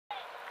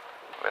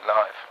We're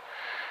live.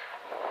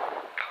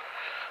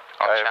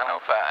 On Channel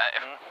 5.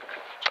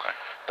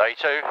 Day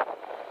 2.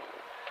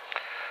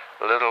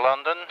 Little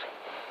London.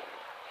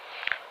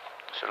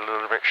 It's a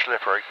little bit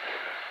slippery.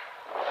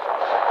 30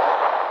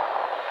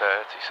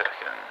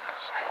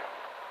 seconds.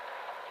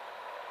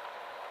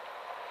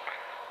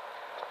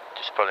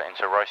 Just put it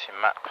into racing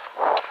map.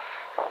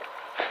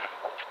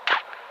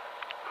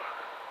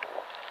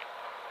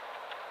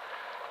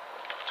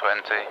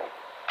 20.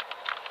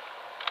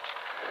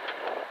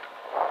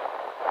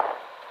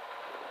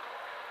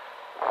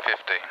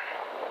 15.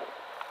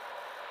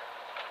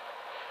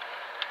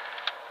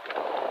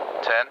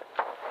 10.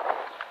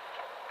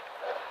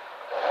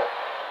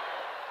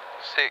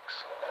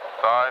 6.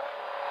 5.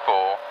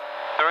 4.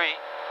 3.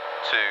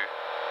 2.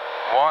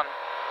 1.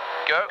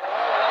 Go.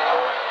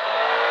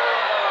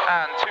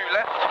 And 2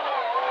 left.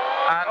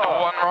 And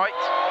 1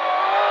 right.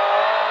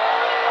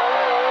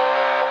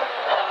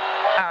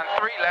 And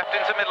 3 left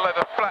into middle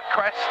over flat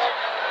crest.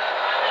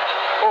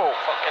 Oh,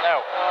 fucking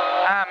hell.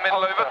 And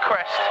middle over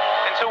crest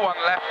into 1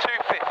 left,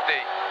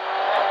 250.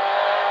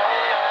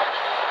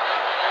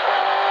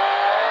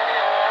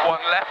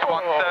 1 left,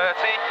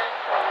 130.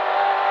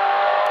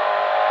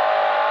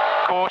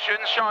 Caution,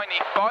 shiny,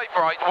 5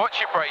 right, watch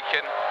your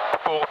braking,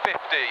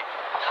 450.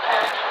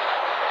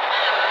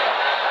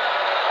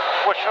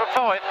 Watch for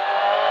 5.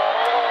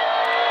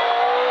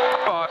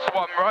 Fast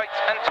 1 right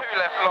and 2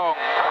 left long.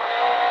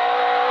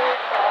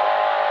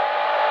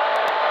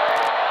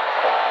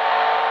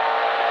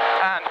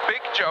 And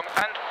big jump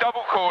and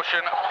double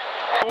caution,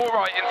 4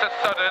 right into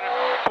sudden,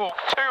 fork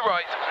 2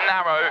 right,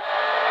 narrow,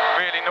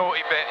 really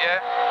naughty bit,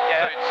 yeah?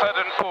 Yeah. So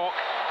sudden fork,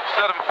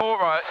 sudden 4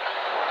 right,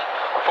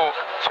 fork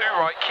 2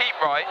 right, keep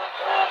right,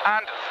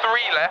 and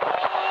 3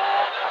 left,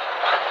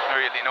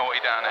 really naughty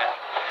down here.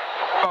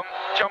 Bump,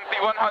 jumpy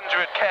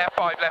 100, care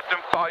 5 left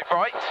and 5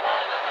 right,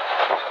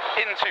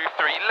 into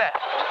 3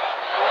 left,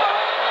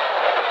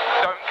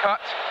 don't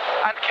cut,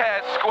 and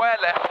care square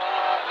left,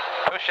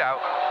 push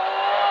out,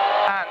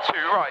 and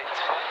 2 right,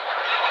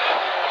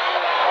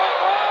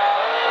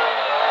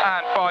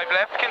 and 5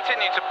 left,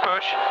 continue to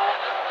push,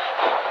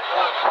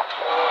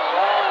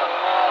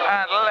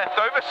 and left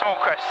over small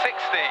crest, 60,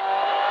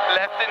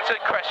 left into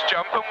crest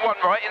jump and 1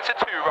 right into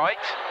 2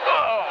 right,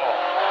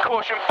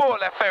 caution 4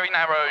 left very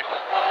narrow,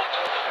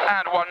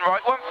 and 1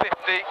 right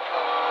 150,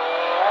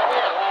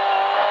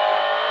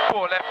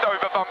 4 left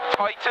over bump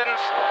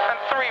tightens, and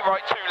 3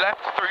 right 2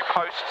 left through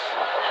posts,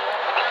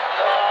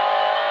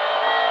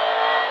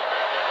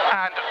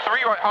 and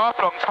 3 right half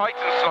long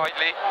tightens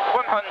slightly,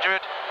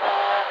 100,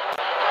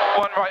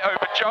 1 right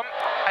over jump,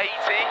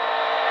 80,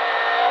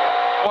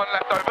 1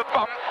 left over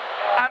bump,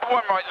 and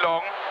 1 right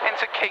long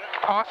into kink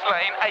past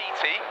lane, 80,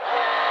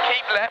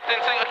 keep left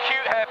into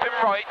acute hairpin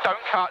right,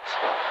 don't cut,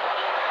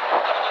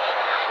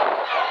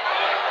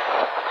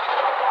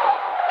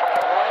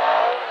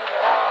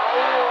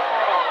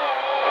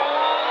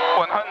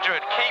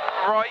 100, keep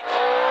right,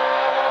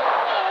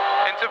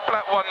 into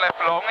flat 1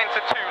 left long, into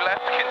 2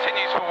 left,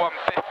 continues for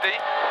 150,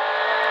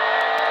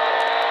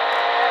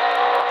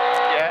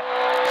 Yeah.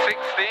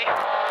 60,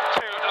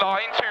 2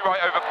 line, 2 right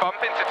over bump,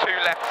 into 2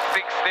 left,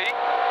 60,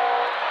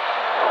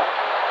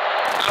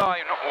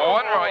 line,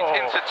 1 right,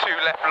 into 2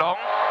 left long,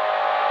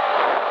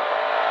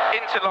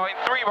 into line,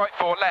 3 right,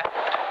 4 left,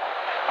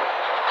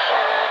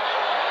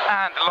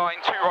 and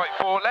line, 2 right,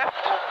 4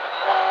 left,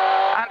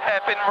 and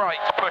hairpin right,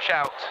 push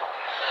out.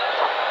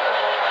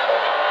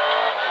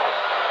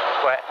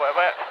 Where?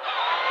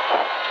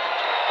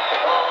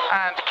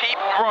 And keep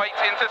right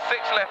into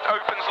 6 left,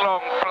 opens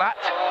long, flat.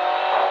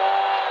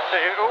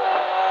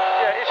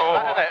 Yeah, it's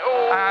flat, isn't it?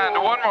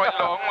 And 1 right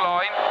long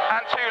line,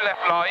 and 2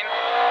 left line.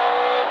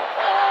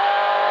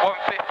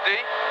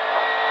 150,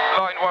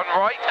 line 1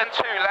 right, and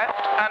 2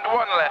 left, and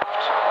 1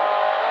 left.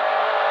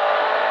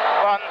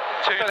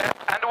 2 left,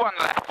 and 1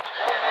 left.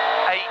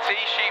 80,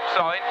 sheep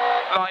sign,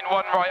 line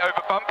 1 right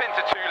over bump,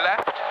 into 2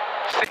 left.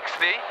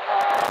 60,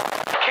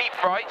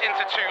 keep right,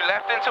 into 2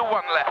 left, into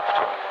 1 left.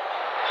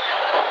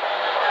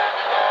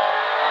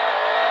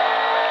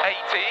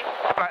 80,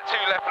 flat 2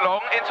 left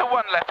long, into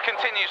 1 left,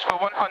 continues for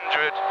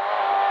 100.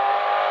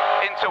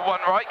 Into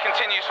 1 right,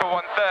 continues for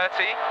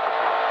 130.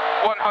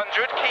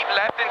 100, keep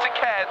left, into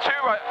care, 2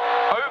 right,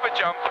 over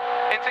jump,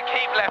 into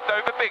keep left,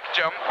 over big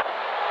jump.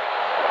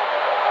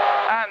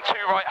 And 2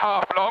 right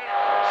half long,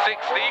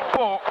 60,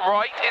 fork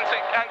right, into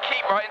and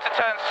keep right, into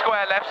turn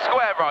square left,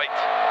 square right.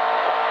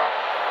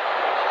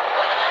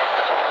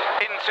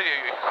 Into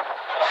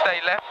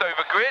stay left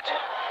over grid,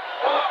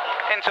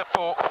 into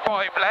fork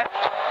 5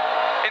 left,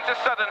 into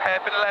sudden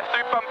hairpin left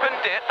through bump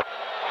and dip,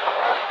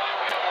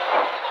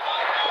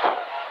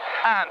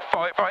 and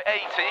 5 right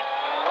 80,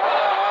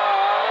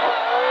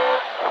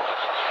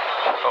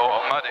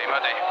 oh muddy,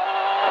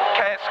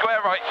 care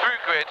square right through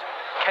grid,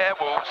 care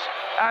walls,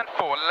 and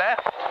 4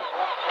 left,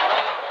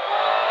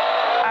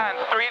 and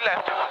 3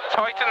 left,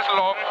 tightens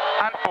long,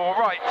 and 4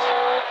 right,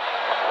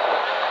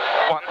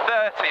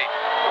 130,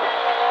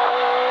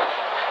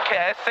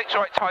 care 6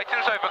 right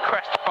tightens over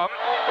crest bump,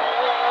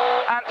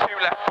 and 2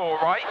 left 4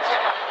 right,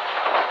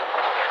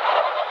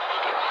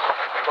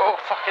 Oh,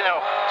 fucking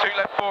hell. 2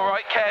 left, 4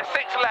 right, care, 6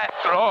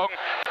 left, long.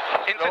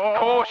 Into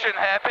caution,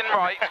 hairpin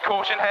right,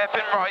 caution,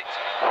 hairpin right.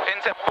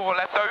 Into 4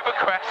 left over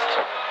crest,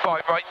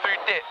 5 right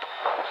through dip.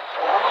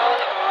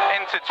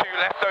 Into 2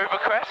 left over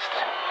crest.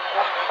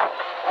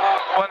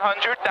 100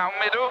 down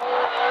middle.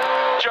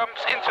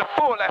 Jumps into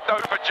 4 left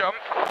over jump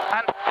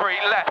and 3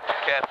 left.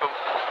 Careful.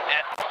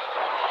 Yeah.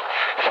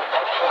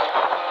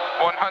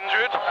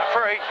 100.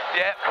 3.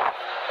 Yep.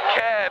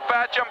 Care,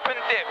 bad jump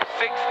and dip,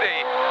 60.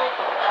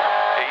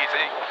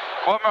 Easy.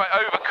 1 right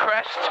over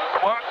crest,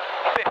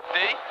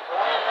 150.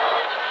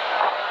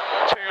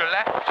 2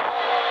 left.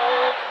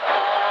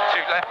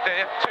 2 left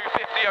here,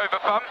 250 over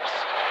bumps.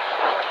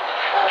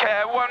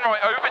 Care, 1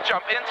 right over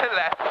jump into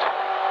left.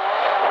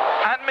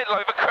 And middle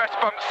over crest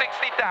bump,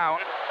 60 down.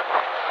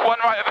 1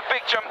 right over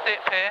big jump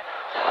dip here.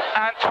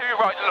 And 2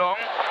 right long.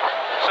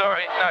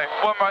 Sorry, no,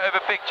 1 right over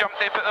big jump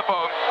dip at the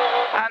bottom.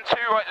 And 2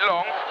 right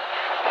long.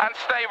 And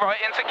stay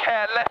right into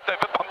care left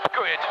over bump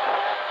grid.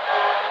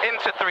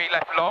 Into 3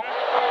 left long.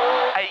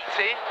 80.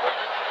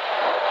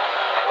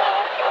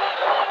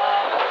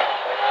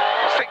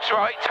 6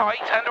 right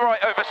tight and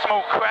right over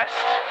small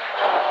crest.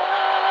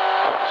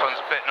 This one's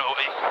a bit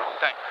naughty.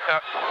 Don't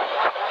cut.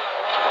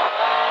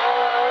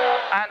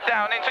 And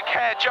down into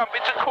care, jump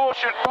into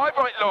caution, 5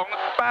 right long,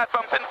 bad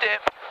bump and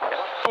dip,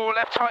 4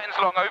 left tightens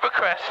long over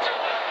crest,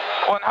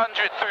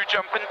 100 through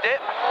jump and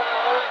dip,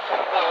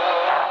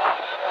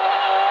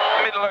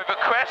 middle over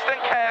crest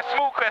and care,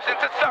 small crest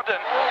into sudden,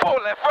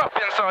 4 left rough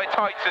inside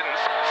tightens,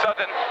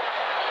 sudden,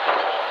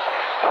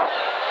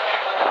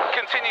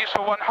 continues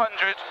for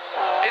 100,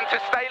 into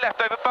stay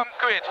left over bump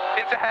grid,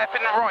 into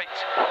hairpin right,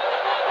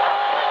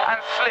 and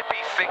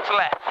slippy 6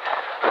 left.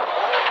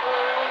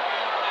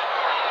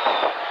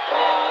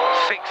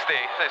 60,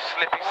 there's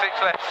slippy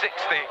 6 left, 60.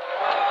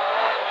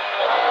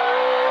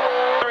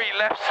 3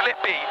 left,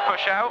 slippy,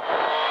 push out.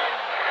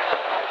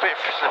 Bit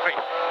slippy.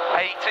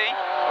 80,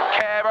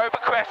 care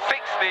over crest, 60,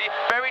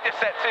 very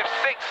deceptive,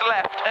 6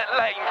 left at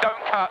lane,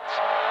 don't cut.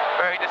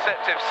 Very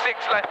deceptive, 6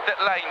 left at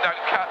lane,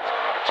 don't cut.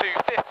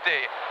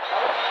 250.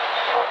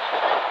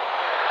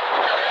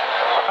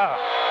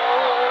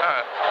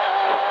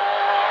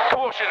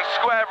 Caution,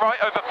 square right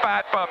over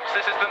bad bumps.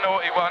 This is the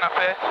naughty one up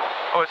here.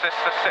 Or is this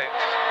the 6?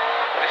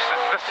 This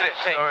is the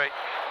 6, sorry.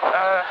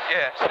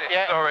 Yeah, 6,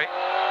 yeah. Sorry.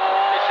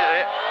 This is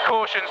it.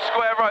 Caution,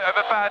 square right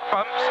over bad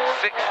bumps,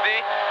 60.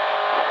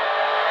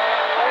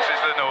 This is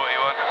the naughty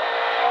one.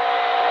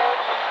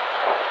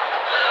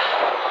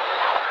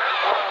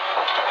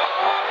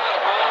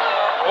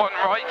 One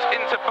right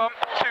into bump,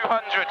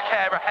 200,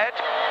 care ahead.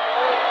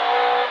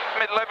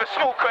 Middle over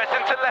small crest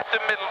into left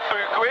and middle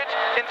through grid,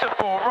 into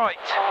 4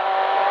 right.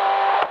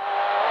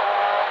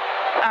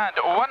 And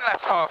 1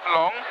 left half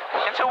long,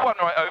 into 1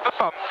 right over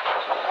bump.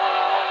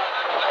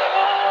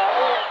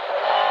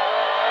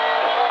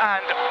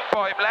 And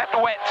 5 left,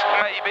 wet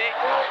maybe,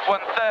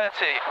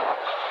 130.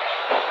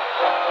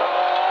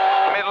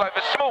 Middle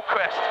over small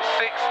crest,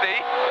 60.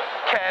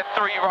 Care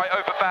 3 right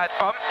over bad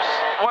bumps,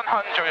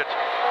 100.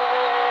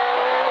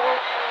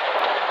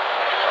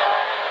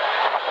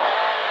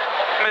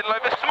 Middle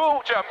over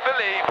small jump,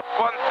 believe,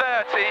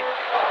 130,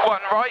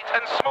 1 right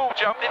and small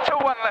jump into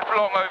 1 left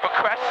long over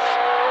crests,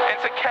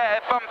 into care,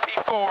 bumpy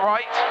 4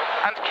 right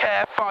and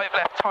care 5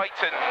 left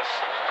tightens.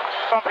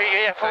 Bumpy,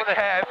 yeah, 4 left.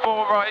 Care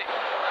 4 right,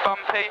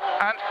 bumpy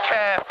and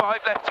care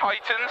 5 left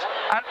tightens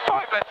and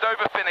 5 left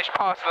over finish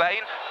past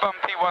lane,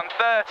 bumpy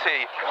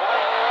 130.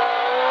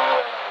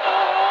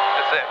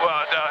 That's it,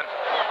 well done.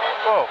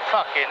 Whoa,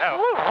 fucking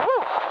hell. Woo, woo.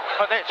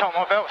 I didn't tie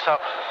my belts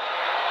up.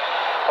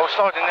 I was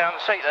sliding down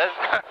the seat there.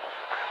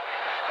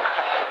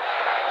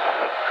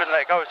 Couldn't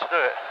let go to do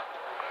it.